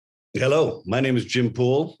Hello, my name is Jim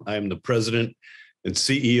Poole. I am the president and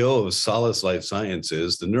CEO of Solace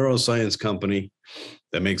Lifescences, the neuroscience company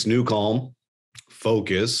that makes new calm,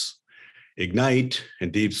 focus, ignite,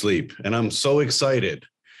 and deep sleep. And I'm so excited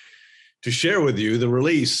to share with you the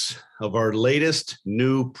release of our latest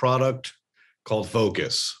new product called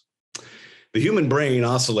Focus. The human brain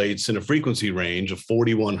oscillates in a frequency range of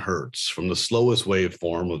 41 hertz, from the slowest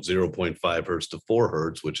waveform of 0.5 hertz to 4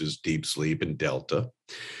 hertz, which is deep sleep and delta,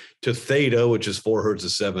 to theta, which is 4 hertz to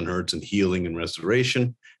 7 hertz and healing and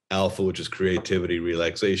restoration, alpha, which is creativity,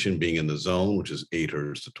 relaxation, being in the zone, which is 8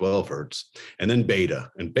 hertz to 12 hertz, and then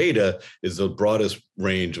beta. And beta is the broadest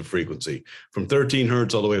range of frequency, from 13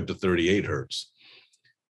 hertz all the way up to 38 hertz.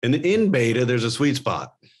 And in beta, there's a sweet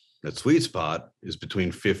spot. That sweet spot is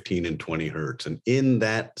between 15 and 20 hertz. And in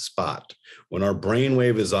that spot, when our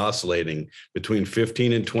brainwave is oscillating between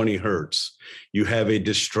 15 and 20 hertz, you have a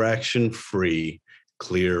distraction-free,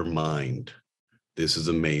 clear mind. This is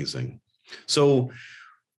amazing. So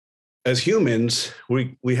as humans,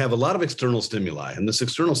 we have a lot of external stimuli, and this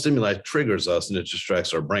external stimuli triggers us and it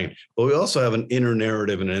distracts our brain. But we also have an inner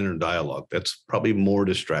narrative and an inner dialogue that's probably more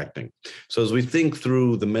distracting. So as we think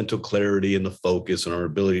through the mental clarity and the focus and our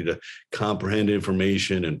ability to comprehend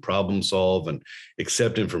information and problem solve and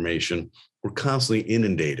accept information, we're constantly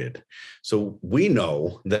inundated. So we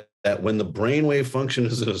know that when the brainwave function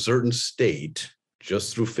is in a certain state,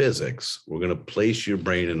 just through physics, we're going to place your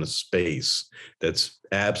brain in a space that's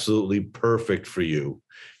absolutely perfect for you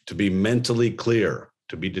to be mentally clear,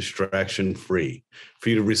 to be distraction free, for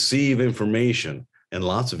you to receive information and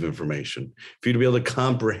lots of information, for you to be able to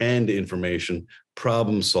comprehend information,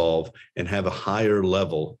 problem solve, and have a higher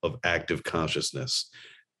level of active consciousness.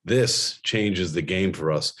 This changes the game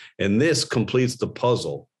for us. And this completes the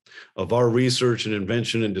puzzle of our research and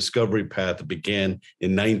invention and discovery path that began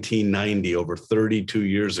in 1990, over 32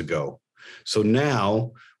 years ago. So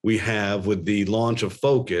now we have, with the launch of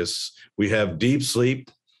Focus, we have deep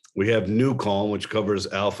sleep, we have new calm, which covers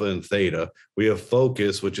alpha and theta, we have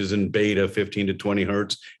Focus, which is in beta, 15 to 20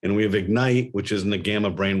 hertz, and we have ignite, which is in the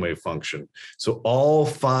gamma brainwave function. So all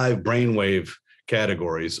 5 brainwave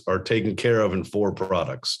categories are taken care of in 4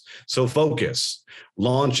 products. So Focus,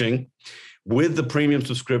 launching with the premium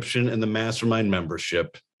subscription and the mastermind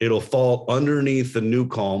membership, it'll fall underneath the new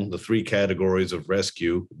calm, the 3 categories of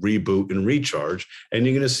rescue, reboot, and recharge. And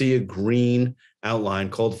you're going to see a green outline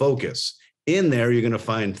called Focus. In there, you're going to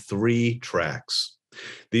find 3 tracks.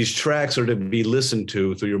 These tracks are to be listened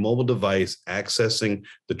to through your mobile device, accessing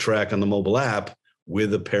the track on the mobile app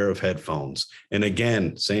with a pair of headphones. And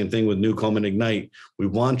again, same thing with New Calm and Ignite. We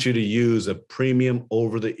want you to use a premium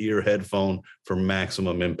over-the-ear headphone for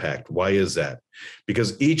maximum impact. Why is that?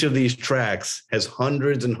 Because each of these tracks has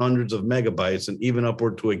hundreds and hundreds of megabytes and even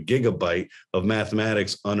upward to a gigabyte of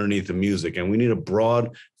mathematics underneath the music. And we need a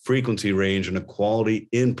broad frequency range and a quality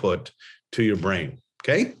input to your brain,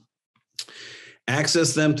 okay?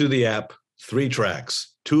 Access them through the app, 3 tracks.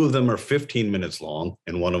 2 of them are 15 minutes long,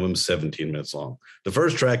 and 1 of them is 17 minutes long. The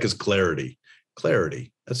first track is clarity.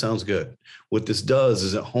 Clarity, that sounds good. What this does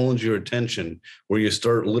is it hones your attention where you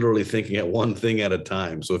start literally thinking at one thing at a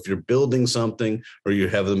time. So if you're building something or you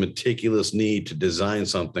have a meticulous need to design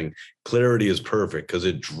something, clarity is perfect because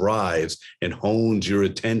it drives and hones your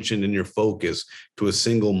attention and your focus to a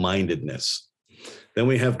single-mindedness. Then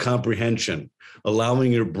we have comprehension,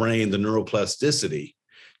 allowing your brain the neuroplasticity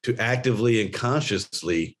to actively and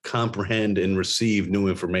consciously comprehend and receive new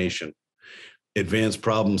information. Advanced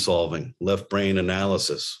problem solving, left brain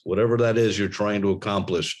analysis, whatever that is you're trying to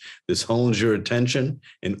accomplish, this hones your attention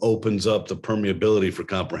and opens up the permeability for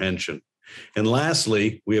comprehension. And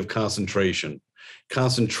lastly, we have concentration.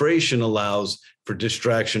 Concentration allows for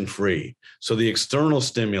distraction free. So the external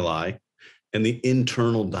stimuli and the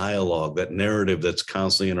internal dialogue, that narrative that's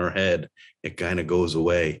constantly in our head, it kind of goes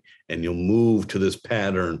away and you'll move to this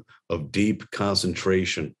pattern of deep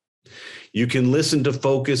concentration. You can listen to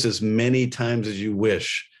Focus as many times as you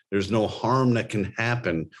wish. There's no harm that can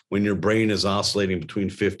happen when your brain is oscillating between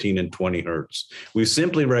 15 and 20 hertz. We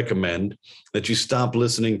simply recommend that you stop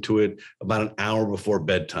listening to it about an hour before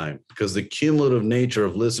bedtime, because the cumulative nature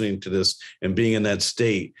of listening to this and being in that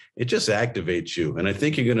state, it just activates you. And I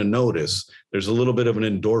think you're going to notice there's a little bit of an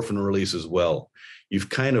endorphin release as well. You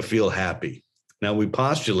kind of feel happy. Now, we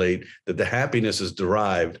postulate that the happiness is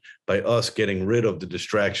derived by us getting rid of the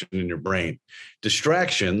distraction in your brain.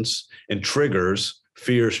 Distractions and triggers,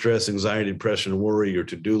 fear, stress, anxiety, depression, worry, your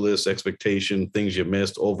to-do list, expectation, things you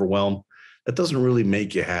missed, overwhelm, that doesn't really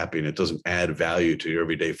make you happy and it doesn't add value to your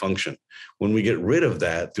everyday function. When we get rid of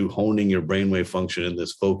that through honing your brainwave function in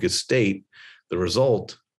this focused state, the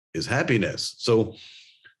result is happiness. So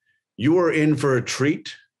You are in for a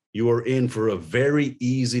treat. You are in for a very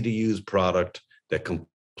easy to use product that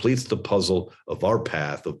completes the puzzle of our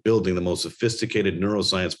path of building the most sophisticated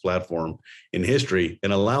neuroscience platform in history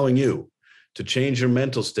and allowing you to change your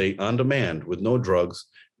mental state on demand with no drugs,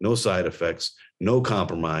 no side effects, no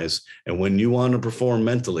compromise. And when you want to perform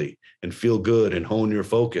mentally and feel good and hone your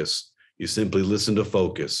focus, you simply listen to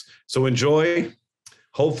Focus. So enjoy.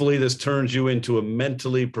 Hopefully this turns you into a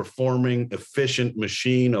mentally performing, efficient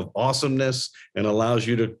machine of awesomeness and allows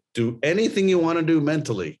you to do anything you want to do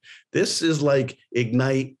mentally. This is like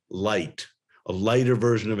Ignite Light, a lighter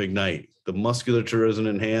version of Ignite. The musculature isn't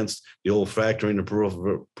enhanced, the olfactory and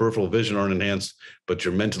the peripheral vision aren't enhanced, but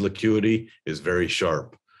your mental acuity is very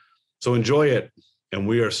sharp. So enjoy it. And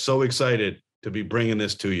we are so excited to be bringing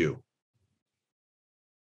this to you.